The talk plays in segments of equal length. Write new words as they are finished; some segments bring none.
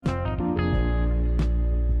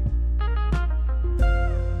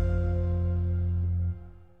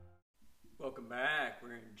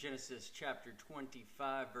Genesis chapter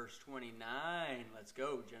 25, verse 29. Let's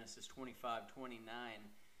go. Genesis 25, 29.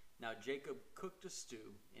 Now Jacob cooked a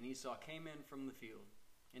stew, and Esau came in from the field,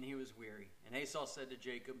 and he was weary. And Esau said to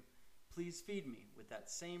Jacob, "Please feed me with that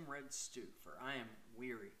same red stew, for I am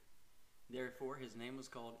weary." Therefore his name was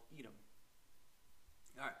called Edom.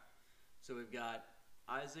 All right, so we've got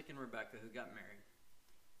Isaac and Rebekah who got married.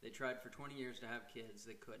 They tried for 20 years to have kids.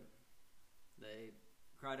 They couldn't. They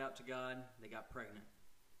cried out to God. They got pregnant.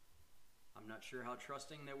 I'm not sure how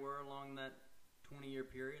trusting they were along that 20-year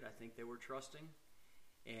period. I think they were trusting.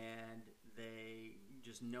 And they,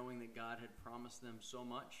 just knowing that God had promised them so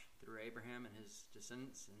much through Abraham and his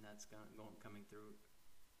descendants, and that's coming through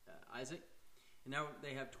Isaac. And now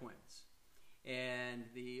they have twins. And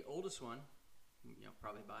the oldest one,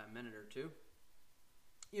 probably by a minute or two,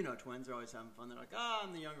 twins are always having fun. They're like,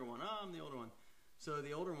 I'm the younger one. I'm the older one. So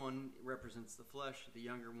the older one represents the flesh. The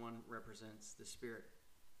younger one represents the spirit.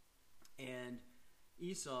 And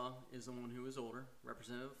Esau is the one who is older,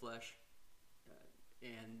 representative of flesh.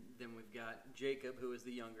 And then we've got Jacob, who is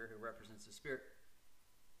the younger, who represents the spirit.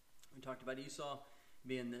 We talked about Esau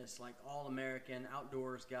being this like all-American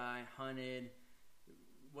outdoors guy, hunted.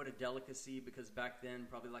 What a delicacy, because back then,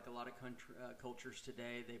 probably like a lot of cultures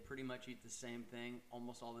today, they pretty much eat the same thing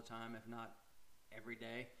almost all the time, if not every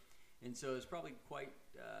day. And so it's probably quite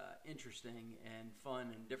interesting and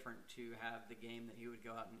fun and different to have the game that he would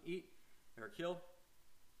go out and eat or kill.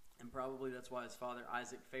 And probably that's why his father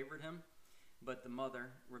Isaac favored him. But the mother,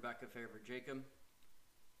 Rebekah, favored Jacob.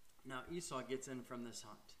 Now Esau gets in from this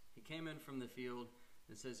hunt. He came in from the field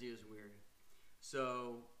and says he was weary.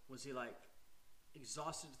 So was he like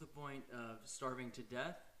exhausted to the point of starving to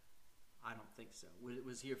death? I don't think so.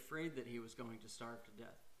 Was he afraid that he was going to starve to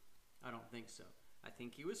death? I don't think so. I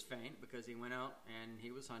think he was faint because he went out and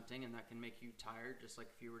he was hunting, and that can make you tired, just like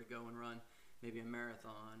if you were to go and run maybe a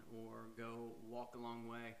marathon or go walk a long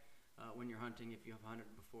way when you're hunting, if you have hunted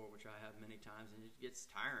before, which I have many times, and it gets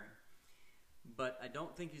tiring. But I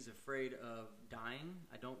don't think he's afraid of dying.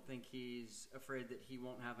 I don't think he's afraid that he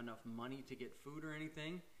won't have enough money to get food or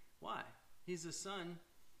anything. Why? He's the son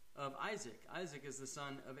of Isaac. Isaac is the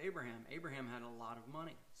son of Abraham. Abraham had a lot of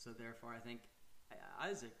money, so therefore I think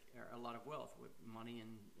Isaac, a lot of wealth with money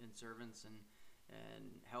and servants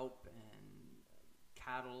and help and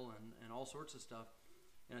cattle and all sorts of stuff.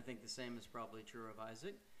 And I think the same is probably true of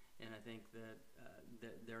Isaac. And I think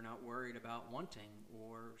that they're not worried about wanting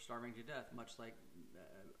or starving to death, much like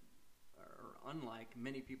or unlike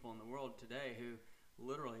many people in the world today who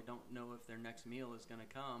literally don't know if their next meal is going to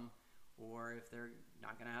come, or if they're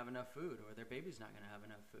not going to have enough food, or their baby's not going to have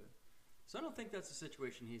enough food. So I don't think that's the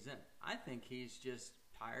situation he's in. I think he's just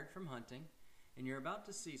tired from hunting, and you're about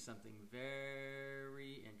to see something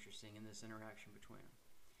very interesting in this interaction between them.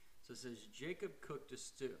 So it says, Jacob cooked a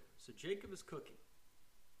stew. So Jacob is cooking.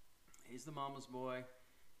 He's the mama's boy.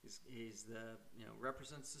 He's the,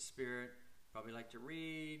 represents the spirit. Probably liked to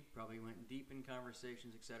read. Probably went deep in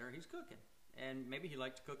conversations, etc. He's cooking. And maybe he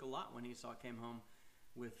liked to cook a lot when Esau came home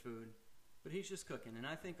with food. But he's just cooking. And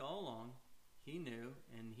I think all along, he knew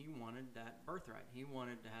and he wanted that birthright. He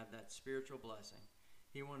wanted to have that spiritual blessing.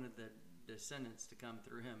 He wanted the descendants to come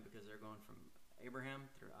through him, because they're going from Abraham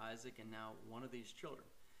through Isaac and now one of these children.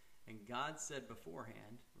 And God said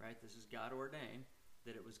beforehand, right, this is God ordained,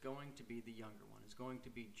 that it was going to be the younger one. It's going to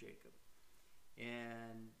be Jacob.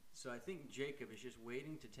 And so I think Jacob is just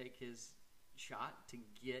waiting to take his shot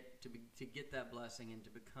to get that blessing and to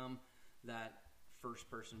become that first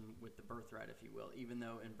person with the birthright, if you will, even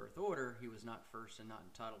though in birth order he was not first and not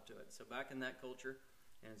entitled to it. So back in that culture,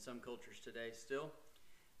 and in some cultures today still,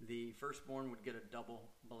 the firstborn would get a double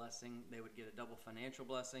blessing. They would get a double financial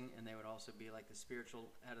blessing, and they would also be like the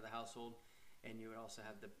spiritual head of the household, and you would also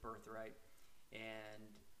have the birthright. And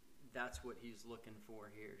that's what he's looking for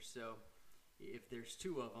here. So if there's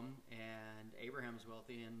two of them, and Abraham's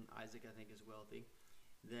wealthy and Isaac I think is wealthy,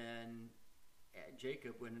 then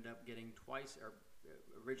Jacob would end up getting twice, or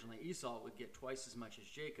originally Esau would get twice as much as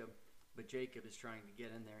Jacob, but Jacob is trying to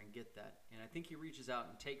get in there and get that. And I think he reaches out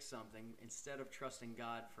and takes something instead of trusting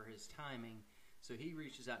God for his timing. So he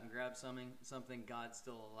reaches out and grabs something. God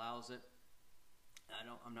still allows it.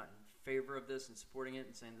 I'm not in favor of this and supporting it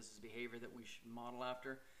and saying this is behavior that we should model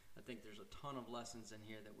after. I think there's a ton of lessons in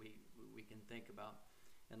here that we can think about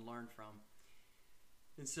and learn from.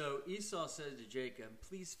 And so Esau said to Jacob,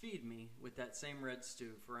 "Please feed me with that same red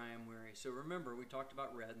stew, for I am weary." So remember, we talked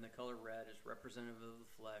about red, and the color red is representative of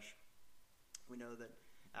the flesh. We know that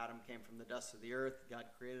Adam came from the dust of the earth. God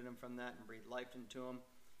created him from that and breathed life into him.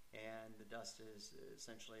 And the dust is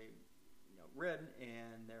essentially red,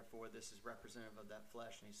 and therefore this is representative of that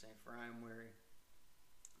flesh. And he's saying, "For I am weary."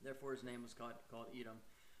 Therefore, his name was called Edom.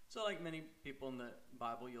 So, like many people in the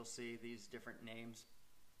Bible, you'll see these different names.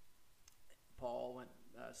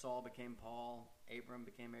 Saul became Paul, Abram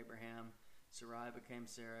became Abraham, Sarai became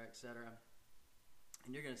Sarah, etc.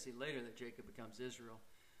 And you're going to see later that Jacob becomes Israel.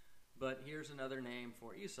 But here's another name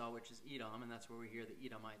for Esau, which is Edom, and that's where we hear the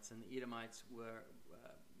Edomites. And the Edomites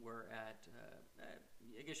were at,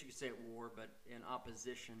 I guess you could say at war, but in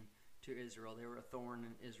opposition to Israel. They were a thorn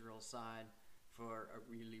in Israel's side for a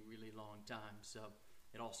really, really long time. So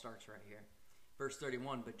it all starts right here. Verse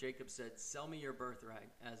 31, but Jacob said, sell me your birthright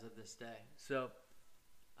as of this day. So,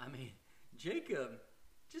 I mean, Jacob,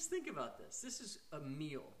 just think about this. This is a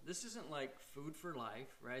meal. This isn't like food for life,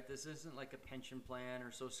 right? This isn't like a pension plan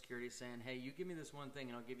or Social Security saying, hey, you give me this one thing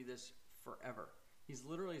and I'll give you this forever. He's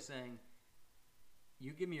literally saying,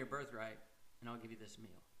 you give me your birthright and I'll give you this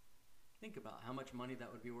meal. Think about how much money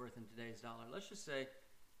that would be worth in today's dollar. Let's just say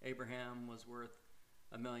Abraham was worth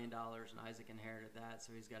 $1 million and Isaac inherited that,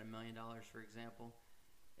 so he's got $1 million, for example.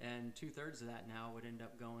 And 2/3 of that now would end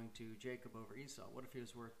up going to Jacob over Esau. What if he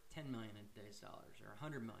was worth $10 million in today's dollars, or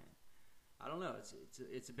 $100 million? I don't know.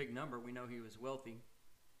 It's a big number. We know he was wealthy.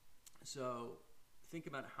 So think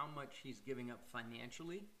about how much he's giving up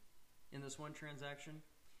financially in this one transaction,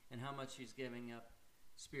 and how much he's giving up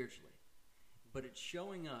spiritually. But it's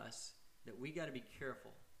showing us that we got to be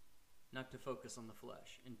careful not to focus on the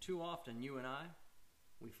flesh. And too often, you and I,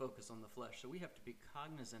 we focus on the flesh. So we have to be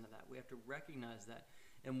cognizant of that. We have to recognize that.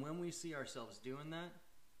 And when we see ourselves doing that,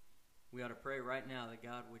 we ought to pray right now that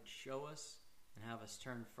God would show us and have us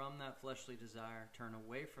turn from that fleshly desire, turn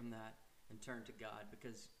away from that, and turn to God.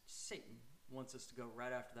 Because Satan wants us to go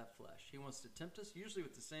right after that flesh. He wants to tempt us, usually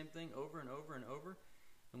with the same thing over and over and over.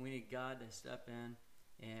 And we need God to step in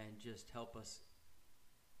and just help us,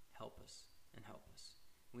 and help us.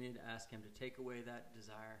 We need to ask him to take away that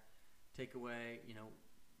desire, take away,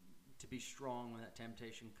 to be strong when that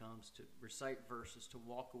temptation comes, to recite verses, to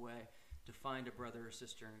walk away, to find a brother or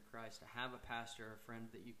sister in Christ, to have a pastor or a friend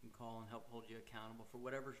that you can call and help hold you accountable for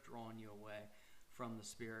whatever's drawing you away from the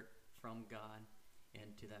Spirit, from God,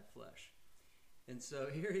 and to that flesh. And so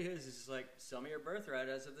here he is. He's like, sell me your birthright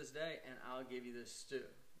as of this day, and I'll give you this stew,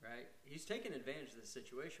 right? He's taking advantage of the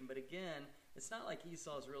situation, but again, it's not like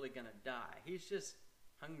Esau's really going to die. He's just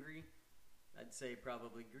hungry, I'd say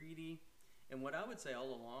probably greedy. And what I would say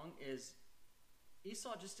all along is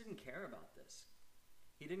Esau just didn't care about this.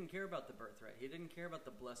 He didn't care about the birthright. He didn't care about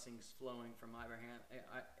the blessings flowing from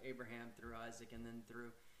Abraham through Isaac and then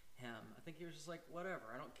through him. I think he was just like,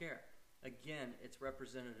 whatever, I don't care. Again, it's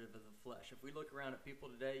representative of the flesh. If we look around at people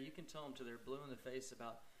today, you can tell them till they're blue in the face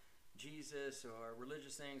about Jesus or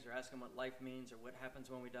religious things, or ask them what life means or what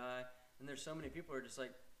happens when we die. And there's so many people who are just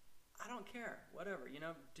like, I don't care, whatever,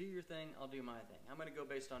 do your thing, I'll do my thing. I'm going to go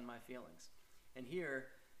based on my feelings. And here,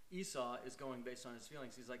 Esau is going based on his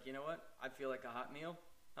feelings. He's like, you know what? I feel like a hot meal.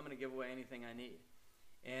 I'm going to give away anything I need.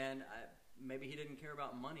 And maybe he didn't care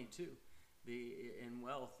about money, too, in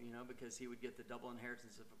wealth, because he would get the double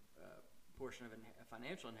inheritance of a portion of a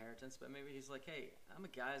financial inheritance. But maybe he's like, hey, I'm a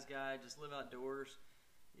guy's guy. Just live outdoors.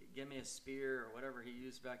 Give me a spear or whatever he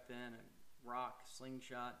used back then, a rock,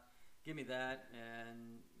 slingshot. Give me that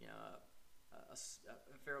and,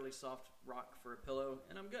 a fairly soft rock for a pillow,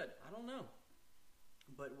 and I'm good. I don't know.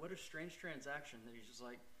 But what a strange transaction that he's just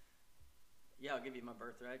like, yeah, I'll give you my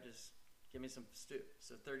birthright. Just give me some stew.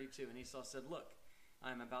 So 32. And Esau said, look,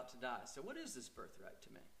 I'm about to die. So what is this birthright to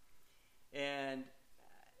me? And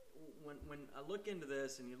when I look into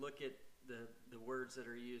this and you look at the words that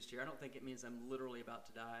are used here, I don't think it means I'm literally about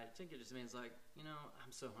to die. I think it just means like,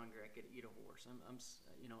 I'm so hungry I could eat a horse.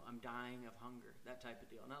 I'm dying of hunger, that type of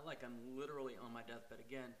deal. Not like I'm literally on my deathbed.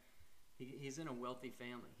 Again, he's in a wealthy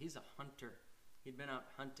family. He's a hunter. He'd been out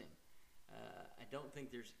hunting. I don't think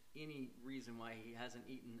there's any reason why he hasn't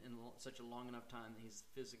eaten in such a long enough time that he's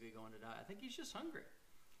physically going to die. I think he's just hungry.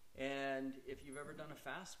 And if you've ever done a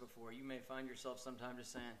fast before, you may find yourself sometime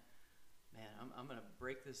just saying, man, I'm going to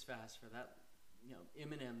break this fast for that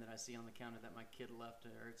M&M that I see on the counter that my kid left,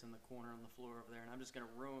 or it's in the corner on the floor over there, and I'm just going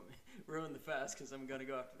to ruin the fast because I'm going to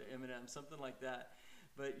go after the M&M, something like that.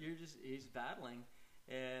 But he's battling.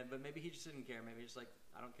 But maybe he just didn't care. Maybe he's like,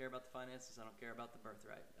 I don't care about the finances. I don't care about the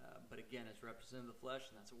birthright. But again, it's representing the flesh,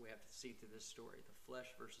 and that's what we have to see through this story. The flesh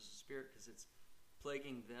versus the spirit, because it's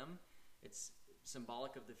plaguing them. It's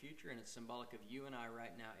symbolic of the future, and it's symbolic of you and I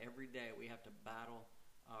right now. Every day we have to battle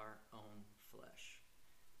our own flesh.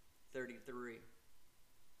 33.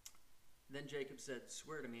 Then Jacob said,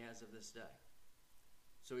 swear to me as of this day.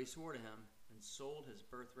 So he swore to him and sold his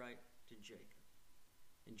birthright to Jacob.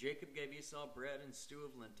 And Jacob gave Esau bread and stew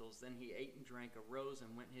of lentils. Then he ate and drank, arose,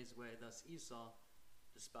 and went his way. Thus Esau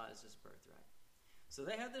despise his birthright. So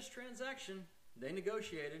they had this transaction. They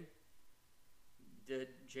negotiated. Did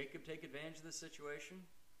Jacob take advantage of this situation?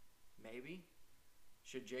 Maybe.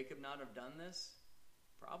 Should Jacob not have done this?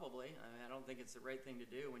 Probably. I don't think it's the right thing to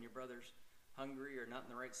do when your brother's hungry or not in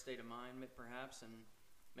the right state of mind, perhaps, and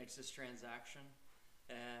makes this transaction.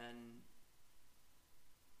 And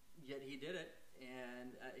yet he did it,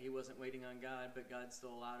 and he wasn't waiting on God, but God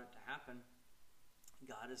still allowed it to happen.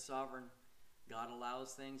 God is sovereign. God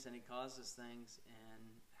allows things, and he causes things, and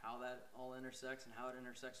how that all intersects and how it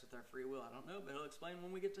intersects with our free will, I don't know, but he'll explain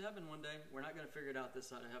when we get to heaven one day. We're not going to figure it out this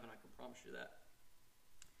side of heaven, I can promise you that.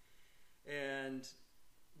 And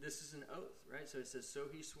this is an oath, right? So it says, so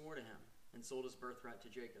he swore to him and sold his birthright to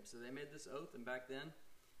Jacob. So they made this oath, and back then,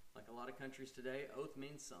 like a lot of countries today, oath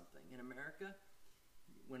means something. In America,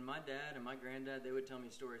 when my dad and my granddad, they would tell me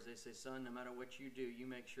stories. They say, son, no matter what you do, you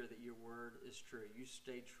make sure that your word is true. You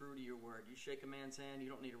stay true to your word. You shake a man's hand, you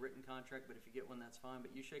don't need a written contract, but if you get one, that's fine.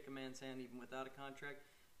 But you shake a man's hand even without a contract,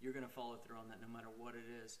 you're going to follow through on that no matter what it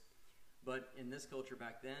is. But in this culture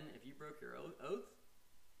back then, if you broke your oath,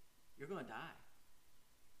 you're going to die.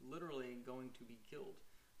 Literally going to be killed.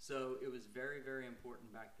 So it was very, very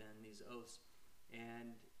important back then, these oaths.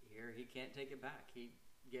 And here he can't take it back. He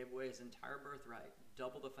gave away his entire birthright,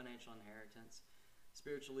 double the financial inheritance,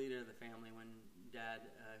 spiritual leader of the family when dad,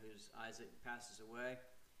 who's Isaac, passes away,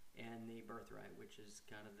 and the birthright, which is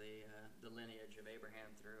kind of the lineage of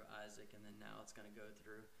Abraham through Isaac, and then now it's going to go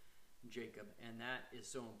through Jacob. And that is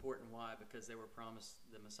so important. Why? Because they were promised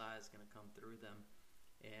the Messiah is going to come through them.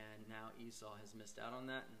 And now Esau has missed out on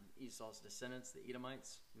that, and Esau's descendants, the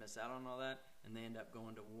Edomites, miss out on all that, and they end up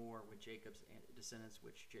going to war with Jacob's descendants,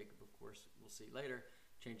 which Jacob, of course, we'll see later,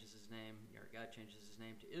 changes his name, or God changes his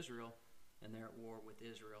name to Israel, and they're at war with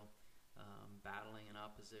Israel, battling in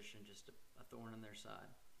opposition, just a thorn in their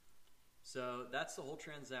side. So that's the whole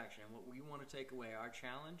transaction. What we want to take away, our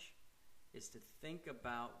challenge, is to think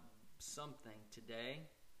about something today,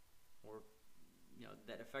 or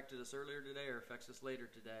that affected us earlier today or affects us later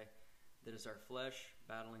today, that is our flesh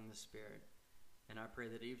battling the spirit. And I pray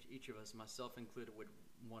that each of us, myself included, would,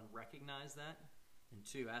 one, recognize that, and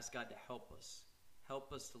two, ask God to help us.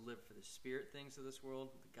 Help us to live for the spirit things of this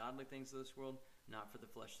world, the godly things of this world, not for the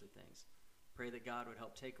fleshly things. Pray that God would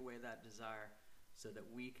help take away that desire so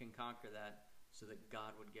that we can conquer that, so that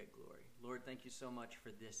God would get glory. Lord, thank you so much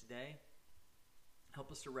for this day.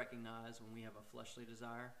 Help us to recognize when we have a fleshly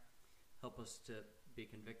desire. Help us to be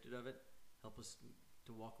convicted of it. Help us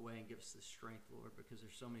to walk away and give us the strength, Lord, because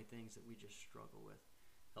there's so many things that we just struggle with.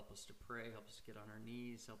 Help us to pray. Help us to get on our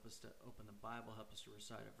knees. Help us to open the Bible. Help us to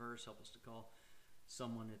recite a verse. Help us to call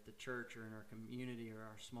someone at the church or in our community or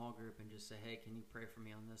our small group and just say, hey, can you pray for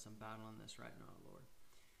me on this? I'm battling this right now, Lord.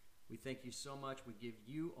 We thank you so much. We give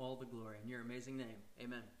you all the glory in your amazing name.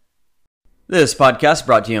 Amen. This podcast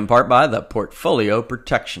brought to you in part by the Portfolio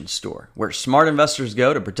Protection Store, where smart investors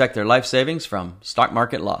go to protect their life savings from stock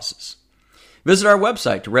market losses. Visit our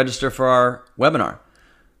website to register for our webinar,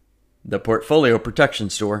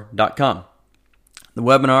 theportfolioprotectionstore.com. The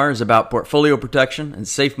webinar is about portfolio protection and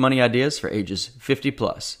safe money ideas for ages 50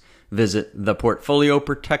 plus. Visit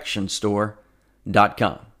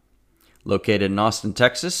theportfolioprotectionstore.com. Located in Austin,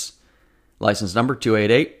 Texas, license number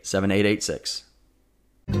 2887886.